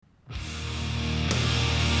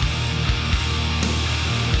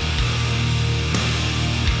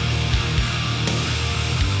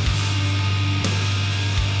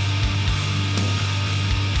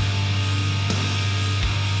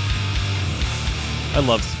I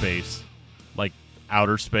love space, like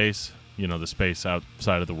outer space, the space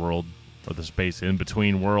outside of the world, or the space in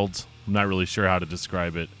between worlds. I'm not really sure how to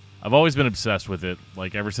describe it. I've always been obsessed with it.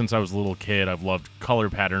 Like, ever since I was a little kid, I've loved color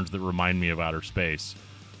patterns that remind me of outer space.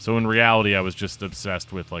 So in reality, I was just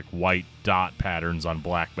obsessed with, like, white dot patterns on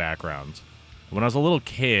black backgrounds. When I was a little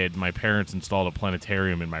kid, my parents installed a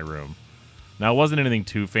planetarium in my room. Now, it wasn't anything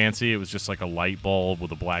too fancy. It was just like a light bulb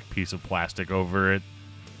with a black piece of plastic over it.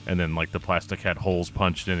 And then, like, the plastic had holes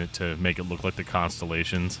punched in it to make it look like the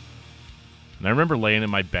constellations. And I remember laying in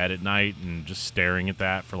my bed at night and just staring at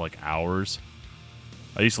that for, like, hours.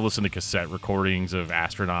 I used to listen to cassette recordings of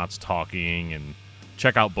astronauts talking and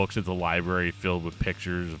check out books at the library filled with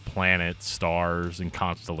pictures of planets, stars, and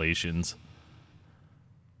constellations.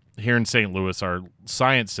 Here in St. Louis, our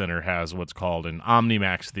Science Center has what's called an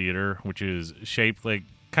Omnimax Theater, which is shaped like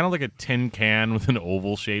kind of like a tin can with an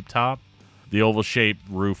oval-shaped top. The oval-shaped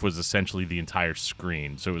roof was essentially the entire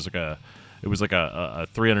screen, so it was like a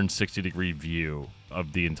 360-degree view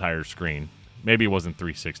of the entire screen. Maybe it wasn't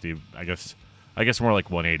 360. I guess more like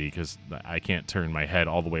 180 because I can't turn my head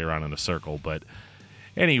all the way around in a circle. But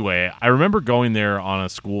anyway, I remember going there on a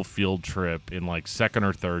school field trip in like second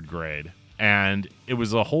or third grade. And it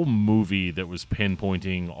was a whole movie that was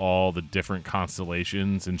pinpointing all the different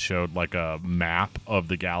constellations and showed like a map of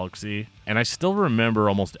the galaxy. And I still remember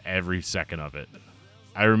almost every second of it.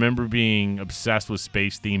 I remember being obsessed with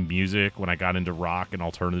space-themed music when I got into rock and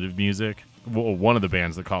alternative music. One of the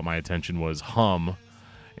bands that caught my attention was Hum,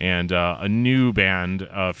 and a new band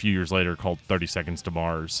a few years later called 30 Seconds to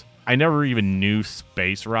Mars. I never even knew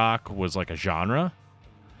space rock was like a genre.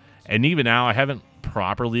 And even now, I haven't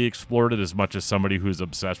properly explored it as much as somebody who's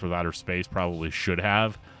obsessed with outer space probably should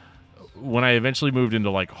have. When I eventually moved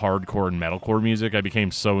into like hardcore and metalcore music, I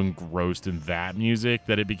became so engrossed in that music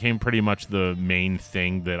that it became pretty much the main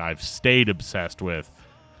thing that I've stayed obsessed with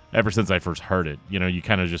ever since I first heard it. You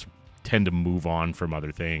kind of just tend to move on from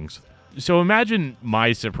other things. So imagine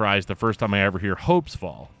my surprise the first time I ever hear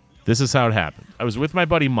Hopesfall. This is how it happened. I was with my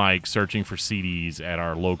buddy Mike searching for CDs at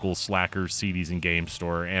our local Slackers CDs and game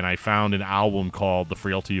store, and I found an album called The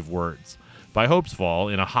Frailty of Words by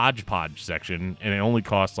Hopesfall in a hodgepodge section, and it only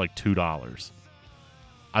cost like $2.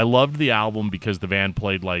 I loved the album because the band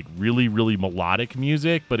played like really, really melodic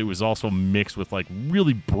music, but it was also mixed with like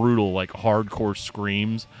really brutal, like hardcore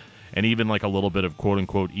screams, and even like a little bit of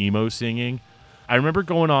quote-unquote emo singing. I remember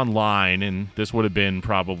going online, and this would have been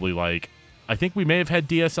probably like, I think we may have had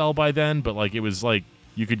DSL by then, but like it was like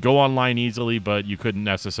you could go online easily, but you couldn't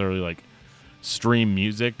necessarily like stream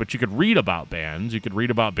music, but you could read about bands. You could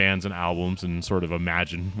read about bands and albums and sort of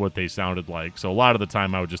imagine what they sounded like. So a lot of the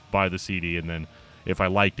time I would just buy the CD, and then if I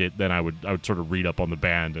liked it, then I would sort of read up on the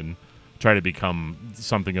band and try to become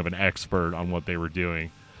something of an expert on what they were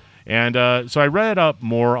doing. And so I read up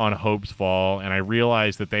more on Hopesfall, and I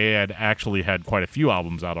realized that they had actually had quite a few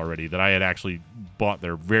albums out already, that I had actually bought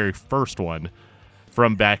their very first one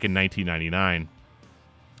from back in 1999.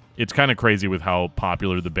 It's kind of crazy with how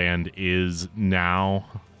popular the band is now.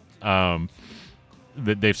 That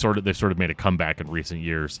they've sort of made a comeback in recent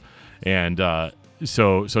years, and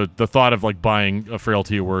so the thought of like buying a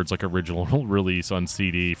Frailty of Words like original release on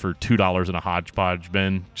CD for $2 in a hodgepodge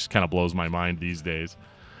bin just kind of blows my mind these days.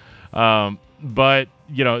 But,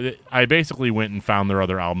 I basically went and found their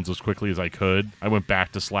other albums as quickly as I could. I went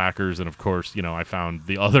back to Slackers, and of course, I found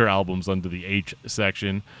the other albums under the H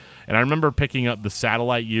section. And I remember picking up the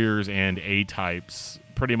Satellite Years and A-Types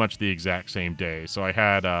pretty much the exact same day. So I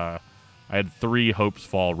had 3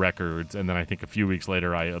 Hopesfall records, and then I think a few weeks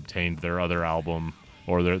later I obtained their other album,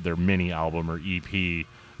 or their mini album or EP,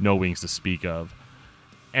 No Wings to Speak Of.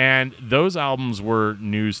 And those albums were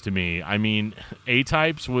news to me. I mean,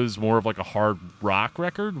 A-Types was more of like a hard rock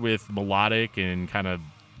record with melodic and kind of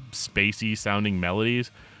spacey sounding melodies,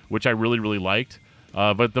 which I really, really liked.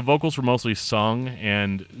 But the vocals were mostly sung,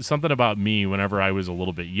 and something about me whenever I was a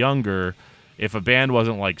little bit younger, if a band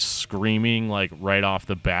wasn't like screaming like right off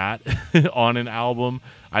the bat on an album,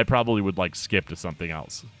 I probably would like skip to something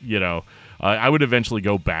else, I would eventually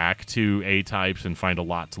go back to A-Types and find a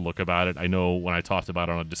lot to look about it. I know when I talked about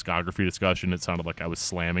it on a discography discussion, it sounded like I was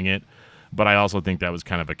slamming it, but I also think that was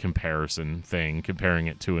kind of a comparison thing, comparing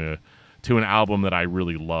it to an album that I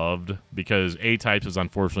really loved, because A-Types is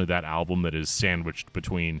unfortunately that album that is sandwiched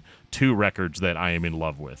between 2 records that I am in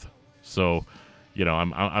love with. So,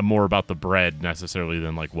 I'm more about the bread necessarily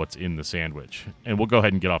than like what's in the sandwich. And we'll go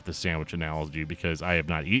ahead and get off the sandwich analogy because I have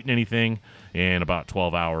not eaten anything in about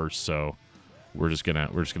 12 hours, so we're just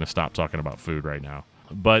gonna stop talking about food right now.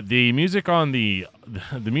 But the music on the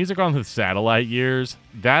Satellite Years,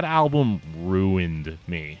 that album ruined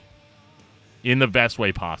me. in the best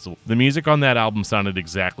way possible. The music on that album sounded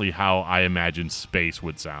exactly how I imagined space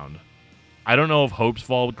would sound. I don't know if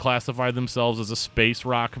Hopesfall would classify themselves as a space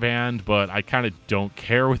rock band, but I kind of don't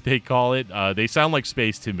care what they call it. They sound like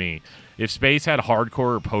space to me. If space had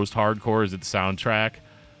hardcore or post-hardcore as its soundtrack,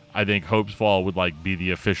 I think Hopesfall would be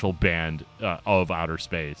the official band of outer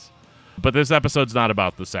space. But this episode's not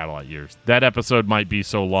about the satellite years. That episode might be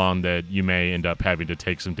so long that you may end up having to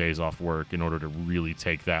take some days off work in order to really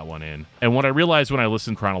take that one in. And what I realized when I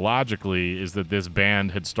listened chronologically is that this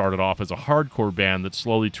band had started off as a hardcore band that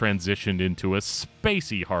slowly transitioned into a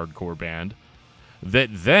spacey hardcore band that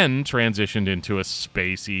then transitioned into a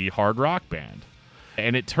spacey hard rock band.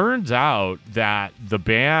 And it turns out that the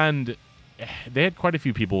band, they had quite a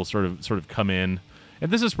few people sort of come in. And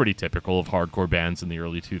this is pretty typical of hardcore bands in the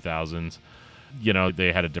early 2000s.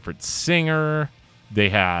 They had a different singer. They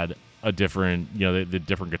had a different, the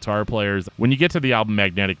different guitar players. When you get to the album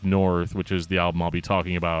Magnetic North, which is the album I'll be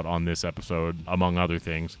talking about on this episode, among other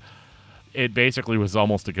things, it basically was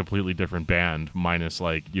almost a completely different band, minus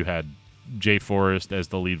you had Jay Forrest as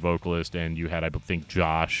the lead vocalist, and you had, I think,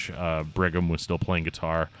 Josh Brigham was still playing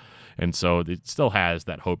guitar. And so it still has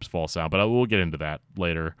that Hopesfall sound, but we'll get into that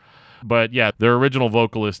later. But yeah, their original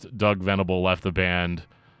vocalist, Doug Venable, left the band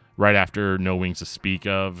right after No Wings to Speak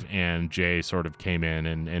Of, and Jay sort of came in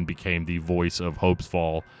and became the voice of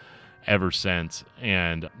Hopesfall ever since.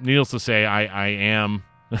 And needless to say, I am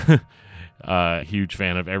a huge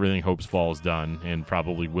fan of everything Hopesfall has done and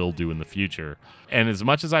probably will do in the future. And as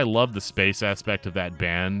much as I love the space aspect of that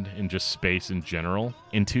band and just space in general,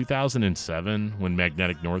 in 2007, when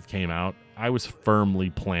Magnetic North came out, I was firmly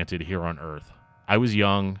planted here on Earth. I was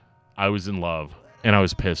young, I was in love, and I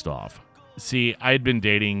was pissed off. See, I had been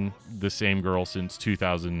dating the same girl since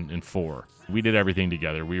 2004. We did everything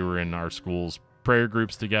together. We were in our school's prayer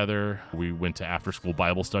groups together. We went to after-school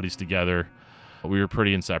Bible studies together. We were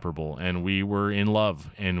pretty inseparable, and we were in love,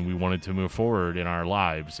 and we wanted to move forward in our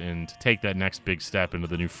lives and to take that next big step into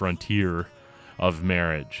the new frontier of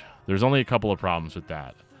marriage. There's only a couple of problems with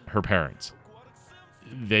that. Her parents.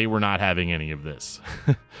 They were not having any of this.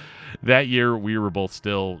 That year, we were both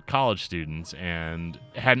still college students and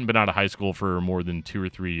hadn't been out of high school for more than 2 or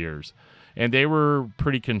 3 years. And they were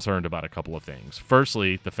pretty concerned about a couple of things.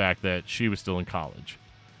 Firstly, the fact that she was still in college.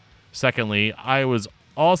 Secondly, I was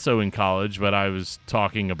also in college, but I was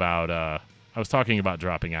talking about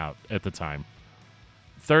dropping out at the time.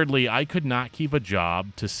 Thirdly, I could not keep a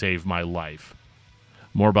job to save my life.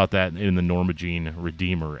 More about that in the Norma Jean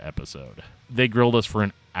Redeemer episode. They grilled us for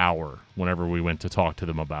an hour whenever we went to talk to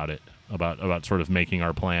them about it, about sort of making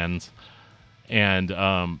our plans. And,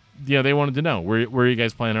 they wanted to know, where are you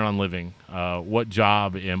guys planning on living? What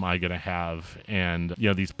job am I going to have? And,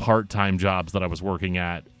 these part-time jobs that I was working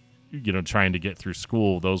at, trying to get through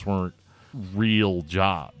school, those weren't real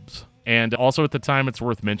jobs. And also at the time, it's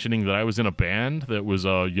worth mentioning that I was in a band that was,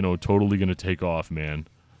 totally going to take off, man.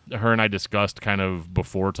 Her and I discussed kind of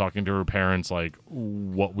before talking to her parents,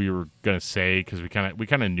 what we were going to say, because we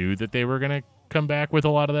kind of knew that they were going to come back with a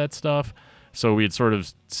lot of that stuff. So we had sort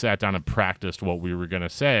of sat down and practiced what we were going to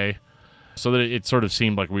say so that it sort of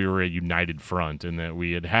seemed like we were a united front and that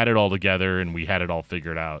we had it all together and we had it all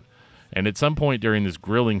figured out. And at some point during this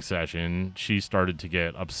grilling session, she started to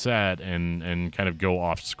get upset and kind of go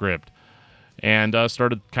off script. And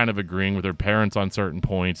started kind of agreeing with her parents on certain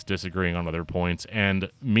points, disagreeing on other points. And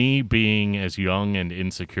me being as young and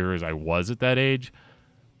insecure as I was at that age,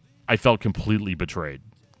 I felt completely betrayed.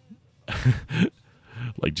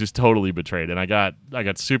 Just totally betrayed. And I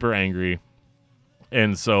got super angry.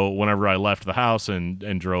 And so whenever I left the house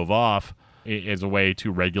and drove off, as a way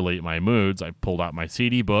to regulate my moods, I pulled out my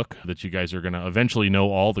CD book that you guys are going to eventually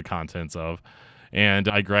know all the contents of. And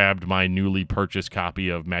I grabbed my newly purchased copy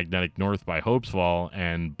of Magnetic North by Hopesfall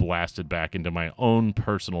and blasted back into my own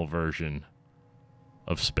personal version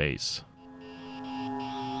of space.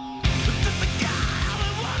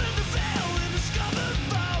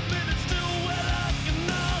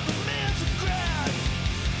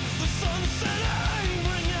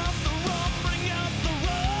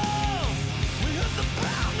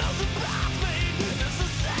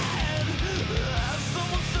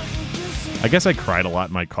 I guess I cried a lot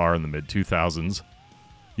in my car in the mid-2000s,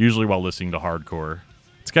 usually while listening to hardcore.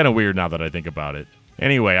 It's kind of weird now that I think about it.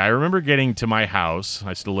 Anyway, I remember getting to my house.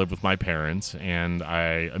 I still live with my parents, and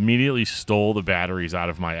I immediately stole the batteries out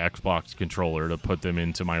of my Xbox controller to put them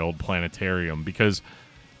into my old planetarium because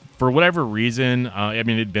for whatever reason,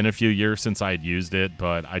 it'd been a few years since I had used it,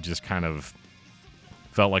 but I just kind of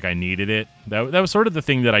felt like I needed it. That was sort of the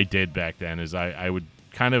thing that I did back then, is I would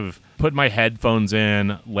kind of put my headphones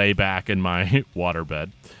in, lay back in my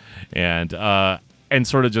waterbed, and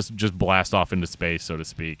sort of just blast off into space, so to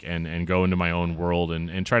speak, and go into my own world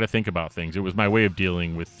and try to think about things. It was my way of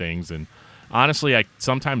dealing with things, and honestly, I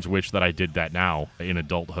sometimes wish that I did that now in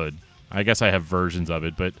adulthood. I guess I have versions of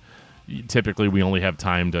it, but typically we only have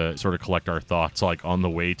time to sort of collect our thoughts like on the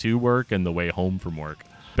way to work and the way home from work.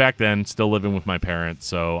 Back then, still living with my parents,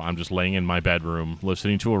 so I'm just laying in my bedroom,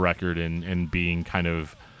 listening to a record and being kind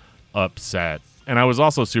of upset. And I was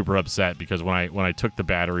also super upset because when I took the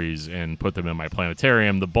batteries and put them in my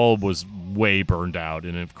planetarium, the bulb was way burned out.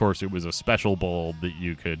 And of course, it was a special bulb that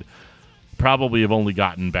you could probably have only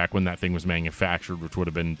gotten back when that thing was manufactured, which would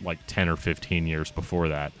have been like 10 or 15 years before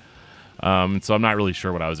that. So I'm not really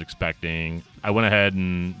sure what I was expecting. I went ahead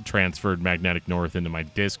and transferred Magnetic North into my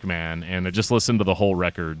Discman, and I just listened to the whole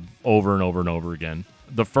record over and over and over again.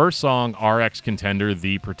 The first song, RX Contender,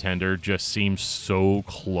 The Pretender, just seems so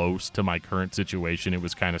close to my current situation, it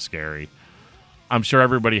was kind of scary. I'm sure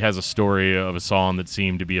everybody has a story of a song that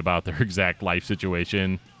seemed to be about their exact life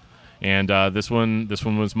situation. And this one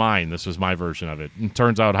was mine. This was my version of it. And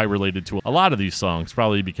turns out I related to a lot of these songs,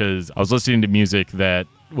 probably because I was listening to music that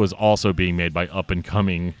was also being made by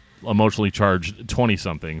up-and-coming, emotionally charged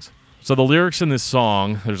 20-somethings. So the lyrics in this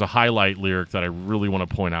song, there's a highlight lyric that I really want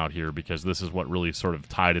to point out here because this is what really sort of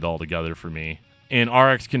tied it all together for me. In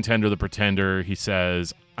RX Contender, The Pretender, he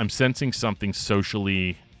says, "I'm sensing something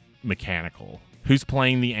socially mechanical. Who's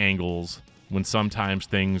playing the angles when sometimes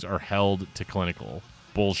things are held to clinical?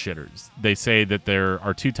 Bullshitters. They say that there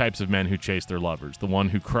are two types of men who chase their lovers, the one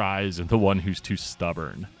who cries and the one who's too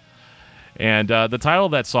stubborn." And the title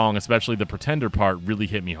of that song, especially the Pretender part, really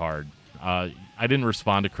hit me hard. I didn't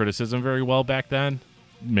respond to criticism very well back then.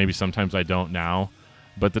 Maybe sometimes I don't now.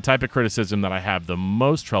 But the type of criticism that I have the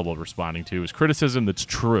most trouble responding to is criticism that's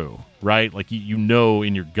true, right? Like you know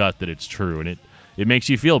in your gut that it's true, and it makes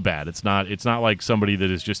you feel bad. It's not like somebody that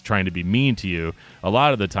is just trying to be mean to you. A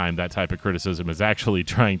lot of the time, that type of criticism is actually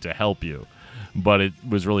trying to help you. But it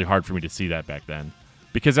was really hard for me to see that back then.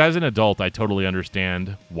 Because as an adult, I totally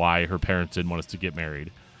understand why her parents didn't want us to get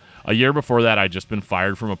married. A year before that, I'd just been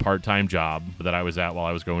fired from a part-time job that I was at while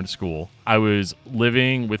I was going to school. I was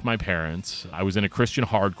living with my parents. I was in a Christian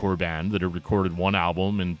hardcore band that had recorded one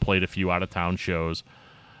album and played a few out-of-town shows.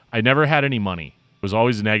 I never had any money. It was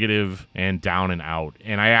always negative and down and out,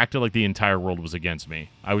 and I acted like the entire world was against me.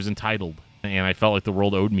 I was entitled, and I felt like the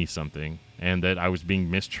world owed me something, and that I was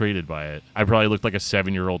being mistreated by it. I probably looked like a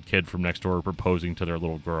 7-year-old kid from next door proposing to their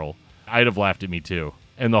little girl. I'd have laughed at me too.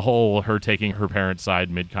 And the whole her taking her parents'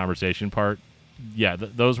 side mid-conversation part, yeah,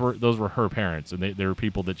 those were her parents, and they were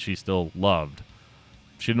people that she still loved.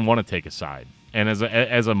 She didn't want to take a side. And as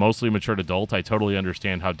a mostly matured adult, I totally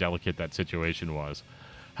understand how delicate that situation was.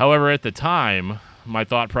 However, at the time, my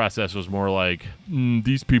thought process was more like,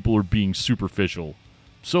 these people are being superficial.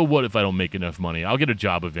 So what if I don't make enough money? I'll get a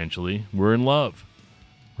job eventually. We're in love.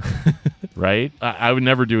 Right? I would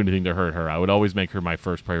never do anything to hurt her. I would always make her my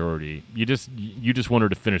first priority. You just want her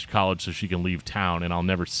to finish college so she can leave town, and I'll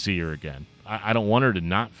never see her again. I don't want her to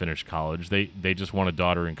not finish college. They just want a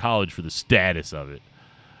daughter in college for the status of it.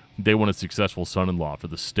 They want a successful son-in-law for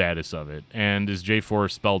the status of it. And as Jay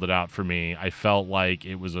Forrest spelled it out for me, I felt like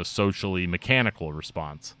it was a socially mechanical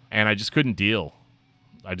response. And I just couldn't deal.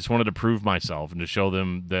 I just wanted to prove myself and to show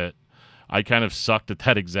them that I kind of sucked at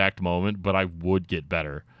that exact moment, but I would get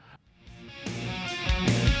better.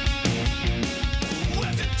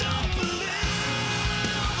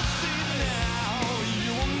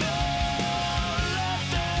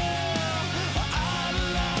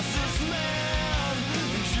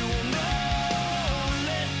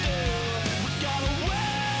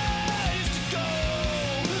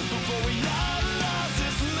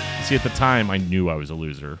 See, at the time, I knew I was a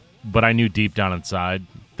loser, but I knew deep down inside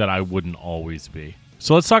that I wouldn't always be.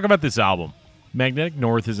 So let's talk about this album. Magnetic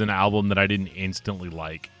North is an album that I didn't instantly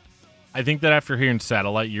like. I think that after hearing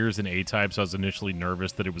Satellite Years and A-Types, I was initially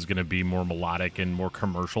nervous that it was going to be more melodic and more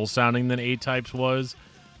commercial sounding than A-Types was,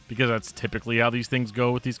 because that's typically how these things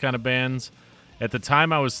go with these kind of bands. At the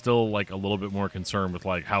time, I was still like a little bit more concerned with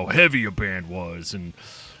like how heavy a band was, and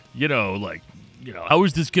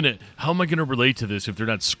how am I gonna relate to this if they're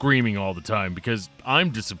not screaming all the time? Because I'm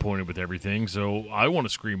disappointed with everything, so I want to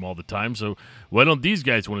scream all the time. So why don't these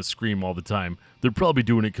guys want to scream all the time? They're probably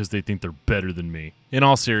doing it because they think they're better than me. In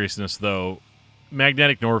all seriousness, though,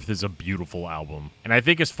 Magnetic North is a beautiful album. And I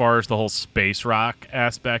think as far as the whole space rock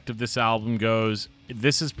aspect of this album goes,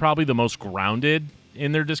 this is probably the most grounded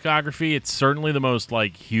in their discography. It's certainly the most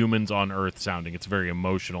like humans on Earth sounding. It's very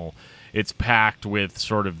emotional. It's packed with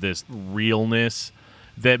sort of this realness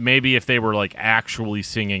that maybe if they were like actually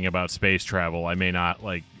singing about space travel, I may not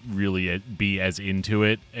like really be as into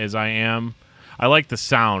it as I am. I like the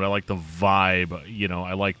sound. I like the vibe. You know,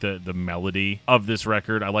 I like the melody of this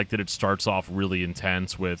record. I like that it starts off really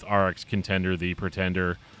intense with RX Contender, The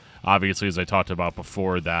Pretender. Obviously, as I talked about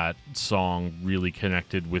before, that song really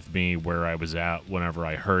connected with me where I was at whenever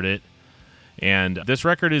I heard it. And this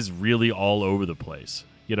record is really all over the place.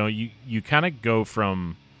 You know, you kind of go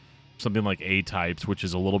from something like A-Types, which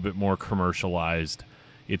is a little bit more commercialized.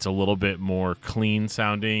 It's a little bit more clean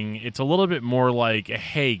sounding. It's a little bit more like,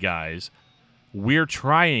 hey, guys, we're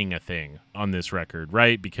trying a thing on this record,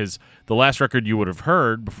 right? Because the last record you would have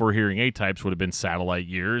heard before hearing A-Types would have been Satellite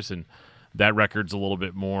Years, and that record's a little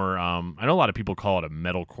bit more, I know a lot of people call it a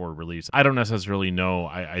metalcore release. I don't necessarily know,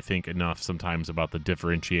 I think, enough sometimes about the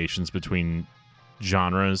differentiations between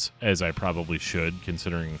genres, as I probably should,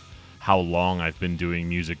 considering how long I've been doing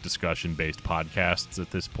music discussion-based podcasts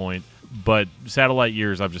at this point. But Satellite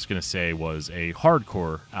Years, I'm just going to say, was a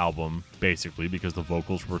hardcore album, basically, because the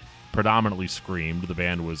vocals were predominantly screamed. The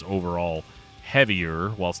band was overall heavier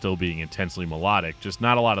while still being intensely melodic, just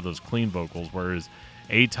not a lot of those clean vocals, whereas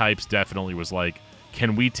A-Types definitely was like,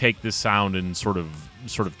 can we take this sound and sort of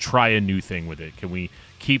try a new thing with it? Can we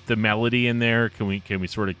keep the melody in there? Can we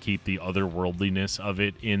sort of keep the otherworldliness of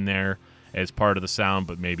it in there as part of the sound,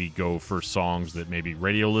 but maybe go for songs that maybe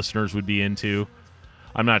radio listeners would be into?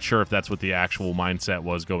 I'm not sure if that's what the actual mindset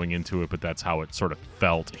was going into it, but that's how it sort of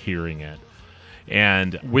felt hearing it.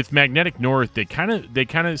 And with Magnetic North, they kind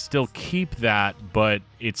of still keep that, but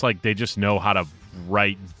it's like they just know how to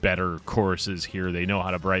write better choruses here. They know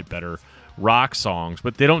how to write better rock songs,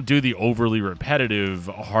 but they don't do the overly repetitive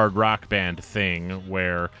hard rock band thing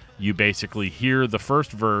where you basically hear the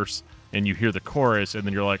first verse and you hear the chorus and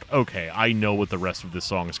then you're like, okay, I know what the rest of this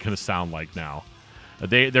song is going to sound like now.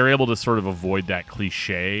 They're able to sort of avoid that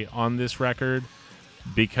cliche on this record,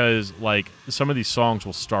 because like some of these songs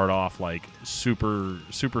will start off like super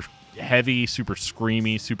heavy, super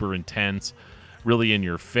screamy, super intense, really in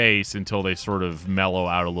your face, until they sort of mellow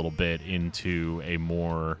out a little bit into a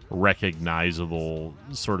more recognizable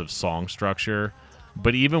sort of song structure.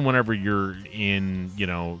 But even whenever you're in, you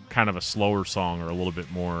know, kind of a slower song or a little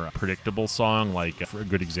bit more predictable song, like a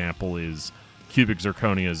good example is Cubic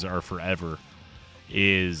Zirconia's Are Forever,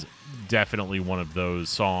 is definitely one of those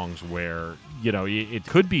songs where, you know, it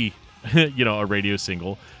could be, you know, a radio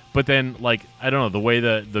single, but then, like, I don't know, the way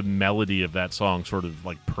the melody of that song sort of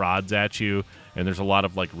like prods at you, and there's a lot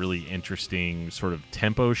of like really interesting sort of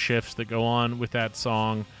tempo shifts that go on with that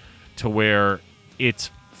song to where it's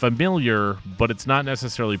familiar, but it's not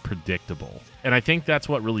necessarily predictable. And I think that's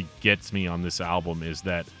what really gets me on this album, is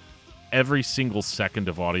that every single second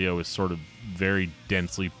of audio is sort of very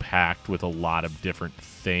densely packed with a lot of different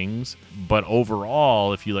things. But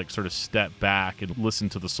overall, if you like sort of step back and listen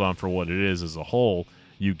to the song for what it is as a whole,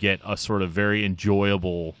 you get a sort of very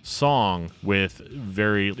enjoyable song with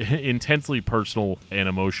very intensely personal and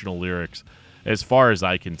emotional lyrics, as far as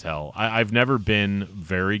I can tell. I've never been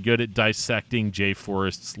very good at dissecting Jay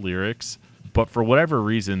Forrest's lyrics, but for whatever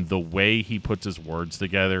reason, the way he puts his words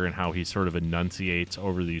together and how he sort of enunciates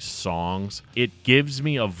over these songs, it gives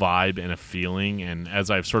me a vibe and a feeling. And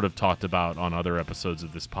as I've sort of talked about on other episodes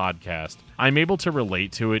of this podcast, I'm able to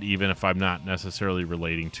relate to it even if I'm not necessarily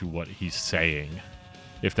relating to what he's saying,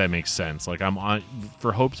 if that makes sense. Like,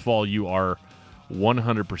 for Hopesfall, you are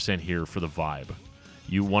 100% here for the vibe.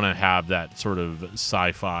 You want to have that sort of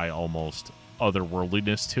sci-fi, almost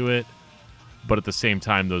otherworldliness to it, but at the same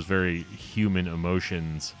time, those very human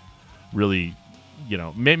emotions really, you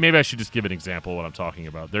know, maybe I should just give an example of what I'm talking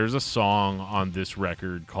about. There's a song on this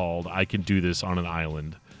record called I Can Do This on an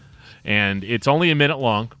Island, and it's only a minute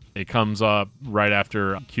long. It comes up right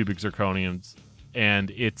after Cubic Zirconians,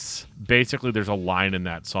 and it's basically, there's a line in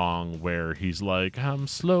that song where he's like, I'm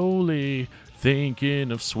slowly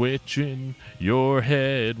thinking of switching your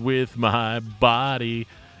head with my body.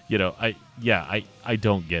 You know, I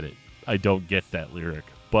don't get it. I don't get that lyric,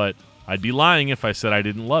 but I'd be lying if I said I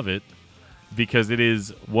didn't love it, because it is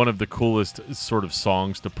one of the coolest sort of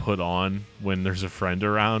songs to put on when there's a friend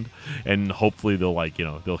around, and hopefully they'll, like, you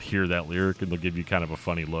know, they'll hear that lyric and they'll give you kind of a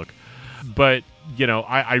funny look. But, you know,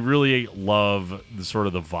 I really love the sort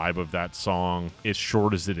of the vibe of that song, as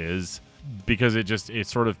short as it is, because it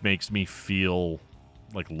sort of makes me feel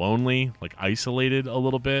like lonely, like isolated a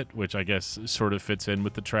little bit, which I guess sort of fits in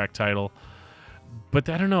with the track title. But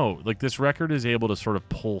I don't know, like, this record is able to sort of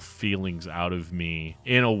pull feelings out of me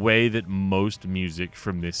in a way that most music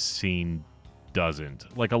from this scene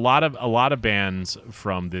doesn't. Like, a lot of bands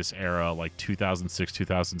from this era, like 2006,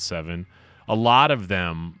 2007, a lot of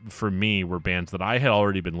them, for me, were bands that I had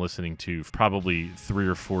already been listening to for probably 3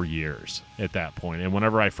 or 4 years at that point. And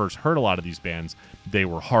whenever I first heard a lot of these bands, they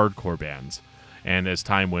were hardcore bands. And as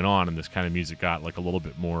time went on and this kind of music got like a little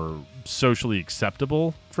bit more socially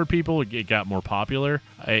acceptable for people, it got more popular,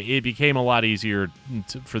 it became a lot easier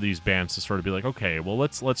for these bands to sort of be like, okay, well,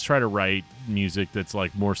 let's try to write music that's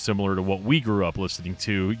like more similar to what we grew up listening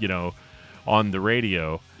to, on the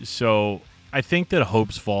radio. So I think that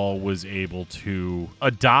Hopesfall was able to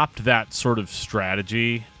adopt that sort of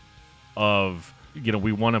strategy of,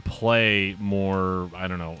 we want to play more, I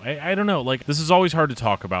don't know. Like, this is always hard to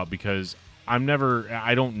talk about because I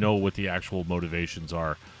don't know what the actual motivations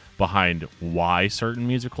are behind why certain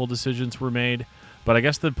musical decisions were made. But I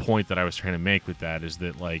guess the point that I was trying to make with that is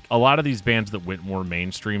that, like, a lot of these bands that went more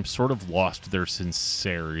mainstream sort of lost their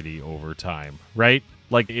sincerity over time, right?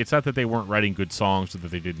 Like, it's not that they weren't writing good songs or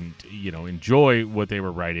that they didn't, enjoy what they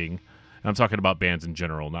were writing. I'm talking about bands in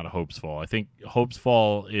general, not Hopesfall. I think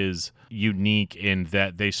Hopesfall is unique in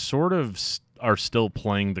that they sort of are still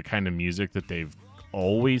playing the kind of music that they've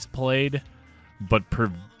always played, but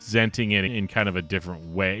presenting it in kind of a different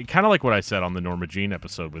way. Kind of like what I said on the Norma Jean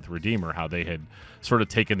episode with Redeemer, how they had sort of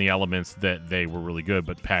taken the elements that they were really good,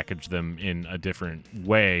 but packaged them in a different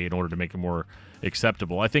way in order to make it more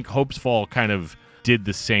acceptable. I think Hopesfall kind of did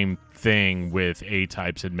the same thing with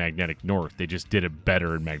A-Types and Magnetic North. They just did it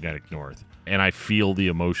better in Magnetic North. And I feel the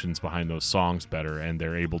emotions behind those songs better, and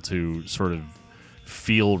they're able to sort of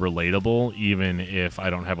feel relatable, even if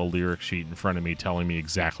I don't have a lyric sheet in front of me telling me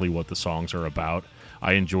exactly what the songs are about.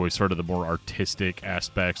 I enjoy sort of the more artistic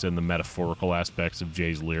aspects and the metaphorical aspects of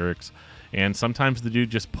Jay's lyrics. And sometimes the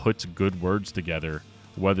dude just puts good words together,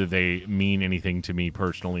 whether they mean anything to me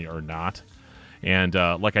personally or not. And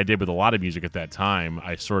like I did with a lot of music at that time,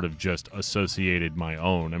 I sort of just associated my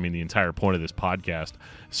own. I mean, the entire point of this podcast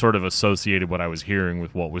sort of associated what I was hearing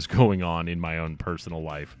with what was going on in my own personal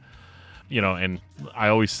life. And I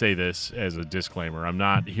always say this as a disclaimer. I'm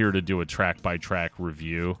not here to do a track-by-track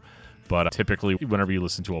review, but typically whenever you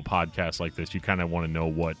listen to a podcast like this, you kind of want to know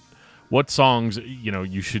what songs,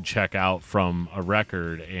 you should check out from a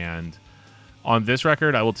record. And on this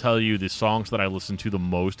record, I will tell you the songs that I listened to the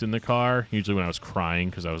most in the car, usually when I was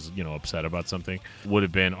crying because I was, upset about something, would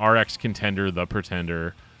have been RX Contender, The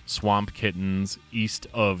Pretender, Swamp Kittens, East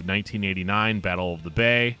of 1989, Battle of the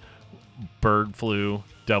Bay, Bird Flu,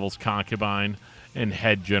 Devil's Concubine, and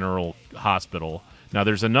Head General Hospital. Now,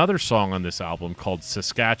 there's another song on this album called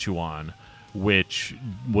Saskatchewan, which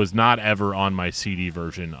was not ever on my CD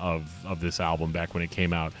version of this album back when it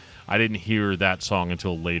came out. I didn't hear that song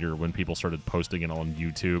until later when people started posting it on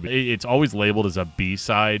YouTube. It's always labeled as a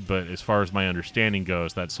B-side, but as far as my understanding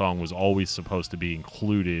goes, that song was always supposed to be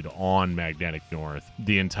included on Magnetic North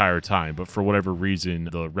the entire time. But for whatever reason,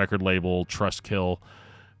 the record label, Trustkill,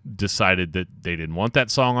 decided that they didn't want that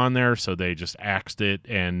song on there, so they just axed it.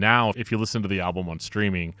 And now, if you listen to the album on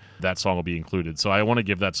streaming, that song will be included. So I want to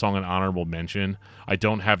give that song an honorable mention. I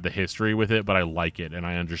don't have the history with it, but I like it, and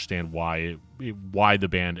I understand why the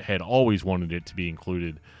band had always wanted it to be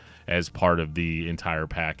included as part of the entire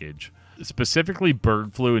package. Specifically,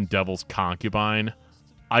 Bird Flu and Devil's Concubine,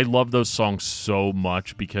 I love those songs so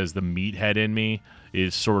much because the meathead in me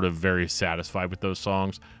is sort of very satisfied with those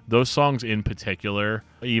songs. Those songs in particular,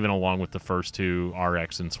 even along with the first two,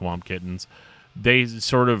 RX and Swamp Kittens, they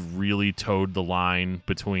sort of really towed the line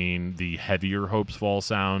between the heavier Hopesfall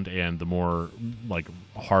sound and the more like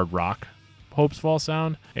hard rock Hopesfall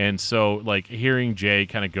sound. And so like hearing Jay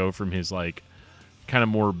kind of go from his like kind of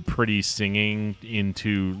more pretty singing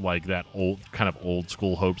into like that old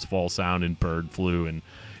school Hopesfall sound in Bird Flu, and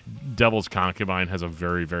Devil's Concubine has a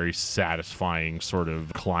very, very satisfying sort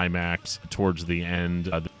of climax towards the end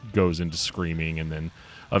that goes into screaming, and then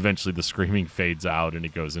eventually the screaming fades out and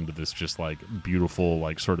it goes into this just like beautiful,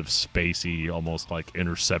 like sort of spacey, almost like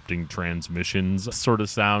intercepting transmissions sort of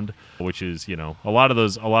sound, which is, a lot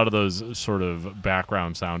of those sort of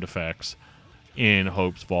background sound effects in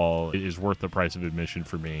Hopesfall is worth the price of admission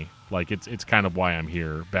for me. Like it's kind of why I'm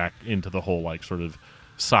here, back into the whole like sort of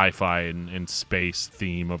sci-fi and space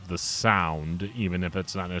theme of the sound, even if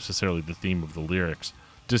it's not necessarily the theme of the lyrics.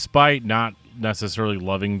 Despite not necessarily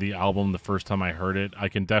loving the album the first time I heard it, I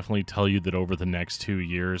can definitely tell you that over the next 2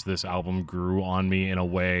 years, this album grew on me in a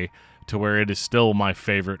way to where it is still my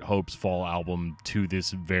favorite Hopesfall album to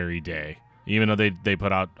this very day. Even though they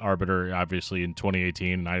put out Arbiter, obviously, in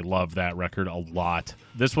 2018, and I love that record a lot.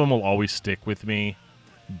 This one will always stick with me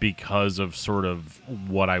because of sort of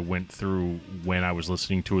what I went through when I was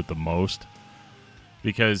listening to it the most.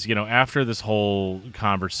 Because, after this whole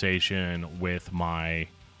conversation with my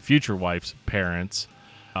future wife's parents,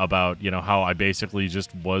 about, how I basically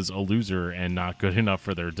just was a loser and not good enough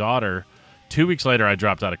for their daughter. 2 weeks later, I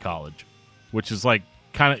dropped out of college, which is like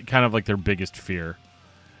kind of like their biggest fear.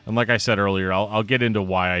 And like I said earlier, I'll get into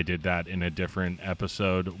why I did that in a different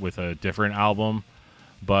episode with a different album.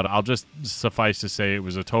 But I'll just suffice to say it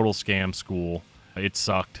was a total scam school. It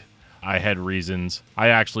sucked. I had reasons. I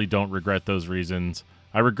actually don't regret those reasons.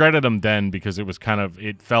 I regretted them then because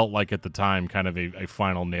it felt like at the time kind of a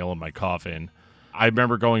final nail in my coffin. I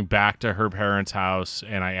remember going back to her parents' house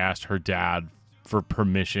and I asked her dad for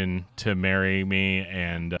permission to marry me.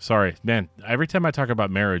 And sorry, man, every time I talk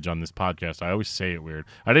about marriage on this podcast, I always say it weird.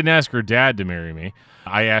 I didn't ask her dad to marry me.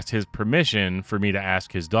 I asked his permission for me to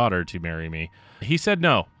ask his daughter to marry me. He said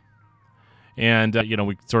no. And,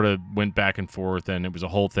 we sort of went back and forth, and it was a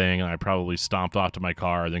whole thing, and I probably stomped off to my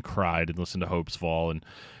car and then cried and listened to Hopesfall, and,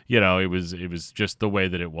 it was just the way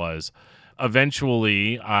that it was.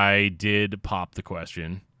 Eventually, I did pop the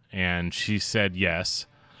question, and she said yes,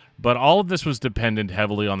 but all of this was dependent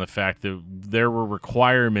heavily on the fact that there were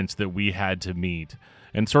requirements that we had to meet.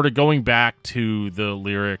 And sort of going back to the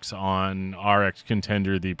lyrics on Our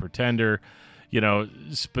Ex-Contender, The Pretender,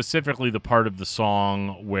 specifically the part of the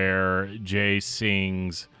song where Jay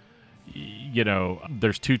sings,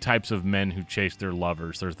 there's two types of men who chase their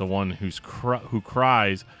lovers. There's the one who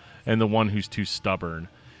cries and the one who's too stubborn.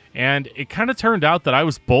 And it kind of turned out that I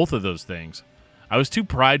was both of those things. I was too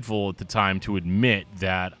prideful at the time to admit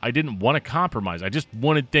that I didn't want to compromise. I just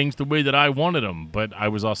wanted things the way that I wanted them. But I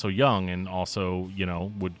was also young and also,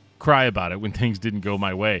 would cry about it when things didn't go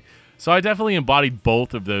my way. So I definitely embodied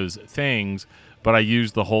both of those things, but I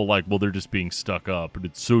used the whole they're just being stuck up and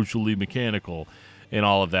it's socially mechanical and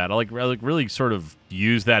all of that. I really sort of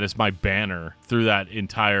used that as my banner through that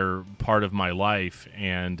entire part of my life.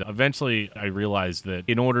 And eventually I realized that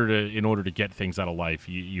in order to get things out of life,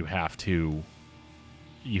 you have to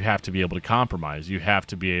be able to compromise. You have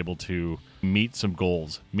to be able to meet some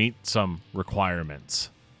goals, meet some requirements.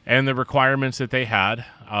 And the requirements that they had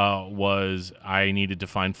was I needed to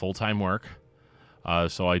find full-time work.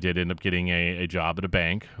 So I did end up getting a job at a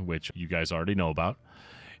bank, which you guys already know about.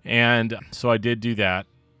 And so I did do that.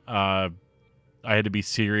 I had to be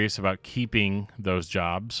serious about keeping those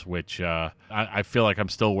jobs, which I feel like I'm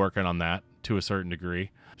still working on that to a certain degree.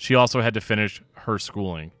 She also had to finish her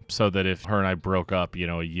schooling so that if her and I broke up,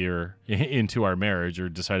 a year into our marriage or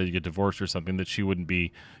decided to get divorced or something, that she wouldn't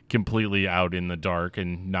be completely out in the dark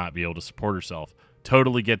and not be able to support herself.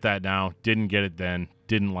 Totally get that now. Didn't get it then.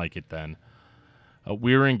 Didn't like it then.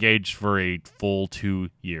 We were engaged for a full 2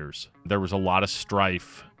 years. There was a lot of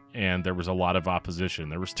strife and there was a lot of opposition.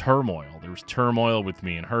 There was turmoil. There was turmoil with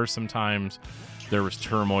me and her sometimes. There was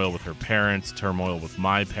turmoil with her parents, turmoil with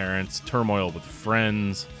my parents, turmoil with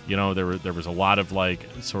friends. There was a lot of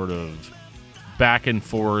sort of back and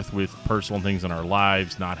forth with personal things in our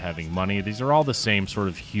lives, not having money. These are all the same sort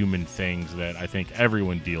of human things that I think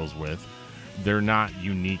everyone deals with. They're not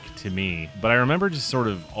unique to me. But I remember just sort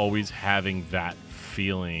of always having that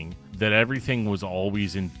feeling that everything was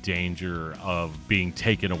always in danger of being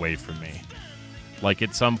taken away from me.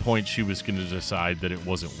 At some point she was going to decide that it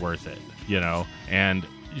wasn't worth it, and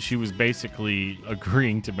she was basically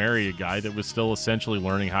agreeing to marry a guy that was still essentially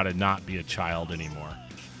learning how to not be a child anymore.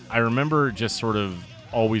 I remember just sort of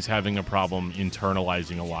always having a problem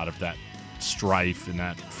internalizing a lot of that strife and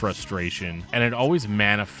that frustration, and it always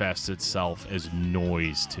manifests itself as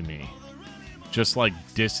noise to me. Just like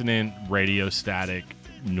dissonant radio static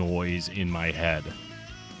noise in my head.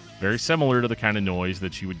 Very similar to the kind of noise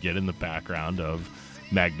that you would get in the background of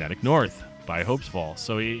Magnetic North by Hopesfall.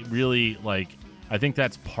 So it really, I think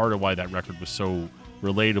that's part of why that record was so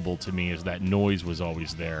relatable to me, is that noise was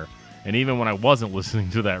always there. And even when I wasn't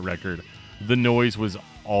listening to that record, the noise was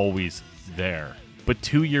always there. But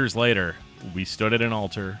 2 years later, we stood at an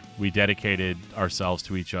altar. We dedicated ourselves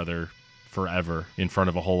to each other forever in front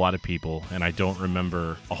of a whole lot of people, and I don't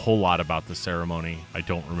remember a whole lot about the ceremony. I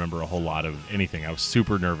don't remember a whole lot of anything. I was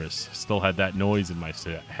super nervous. Still had that noise in my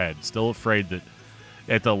head. Still afraid that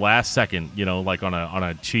at the last second, on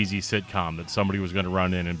a cheesy sitcom, that somebody was going to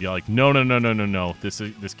run in and be like, no,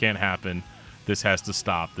 this can't happen. This has to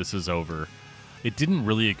stop. This is over. It didn't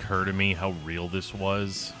really occur to me how real this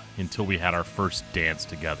was until we had our first dance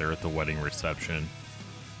together at the wedding reception.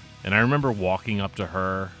 And I remember walking up to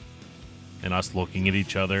her and us looking at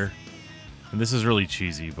each other. And this is really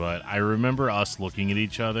cheesy, but I remember us looking at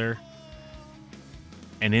each other.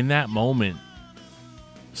 And in that moment,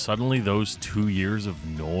 suddenly those 2 years of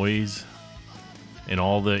noise and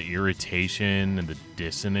all the irritation and the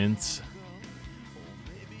dissonance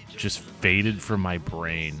just faded from my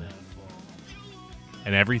brain.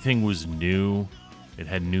 And everything was new It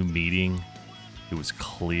had new meaning. It was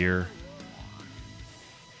clear.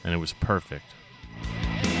 And it was perfect.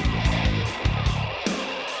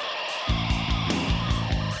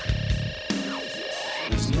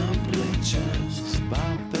 There's no bleachers,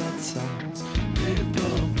 about bedsides.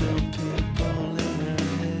 People build people in their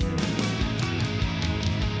head.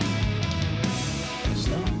 There's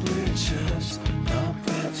no bleachers, about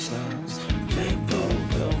bedsides. People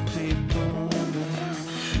build people in their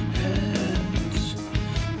heads.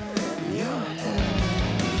 Your head.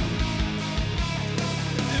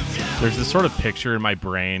 There's this sort of picture in my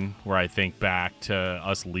brain where I think back to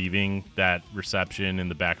us leaving that reception in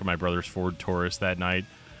the back of my brother's Ford Taurus that night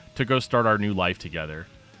to go start our new life together.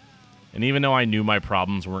 And even though I knew my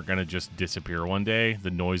problems weren't going to just disappear one day, the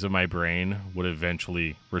noise of my brain would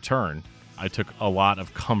eventually return. I took a lot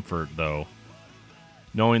of comfort, though,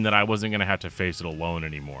 knowing that I wasn't going to have to face it alone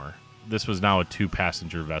anymore. This was now a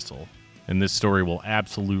 2-passenger vessel, and this story will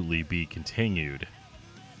absolutely be continued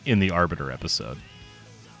in the Arbiter episode.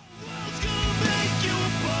 World's gonna make you a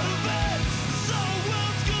part of it. So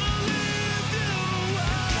world's gonna live you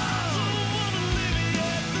out. So wanna live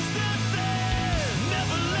yet the senses.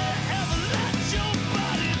 Never ever let your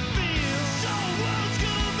body feel. So world's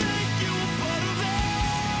gonna make you a part of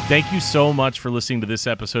it. Thank you so much for listening to this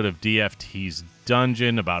episode of DFT's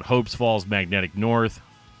Dungeon about Hopesfall's Magnetic North.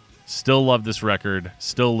 Still love this record.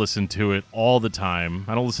 Still listen to it all the time.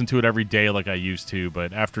 I don't listen to it every day like I used to,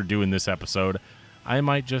 but after doing this episode, I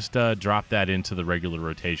might just drop that into the regular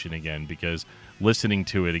rotation again, because listening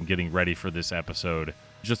to it and getting ready for this episode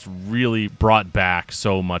just really brought back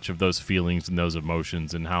so much of those feelings and those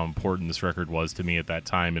emotions and how important this record was to me at that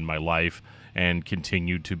time in my life and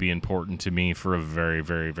continued to be important to me for a very,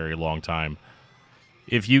 very, very long time.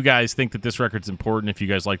 If you guys think that this record's important, if you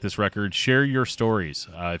guys like this record, share your stories.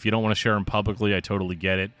 If you don't want to share them publicly, I totally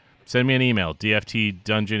get it. Send me an email,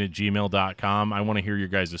 dftdungeon@gmail.com. I want to hear your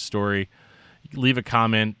guys' story. Leave a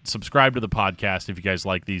comment. Subscribe to the podcast if you guys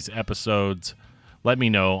like these episodes. Let me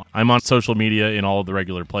know. I'm on social media in all of the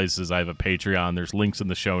regular places. I have a Patreon. There's links in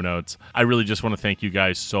the show notes. I really just want to thank you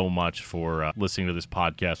guys so much for listening to this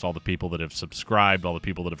podcast, all the people that have subscribed, all the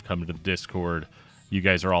people that have come to the Discord. You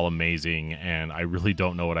guys are all amazing, and I really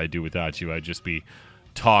don't know what I'd do without you. I'd just be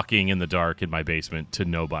talking in the dark in my basement to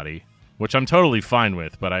nobody, which I'm totally fine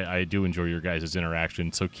with, but I do enjoy your guys'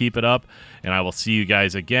 interaction. So keep it up, and I will see you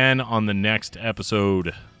guys again on the next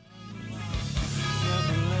episode.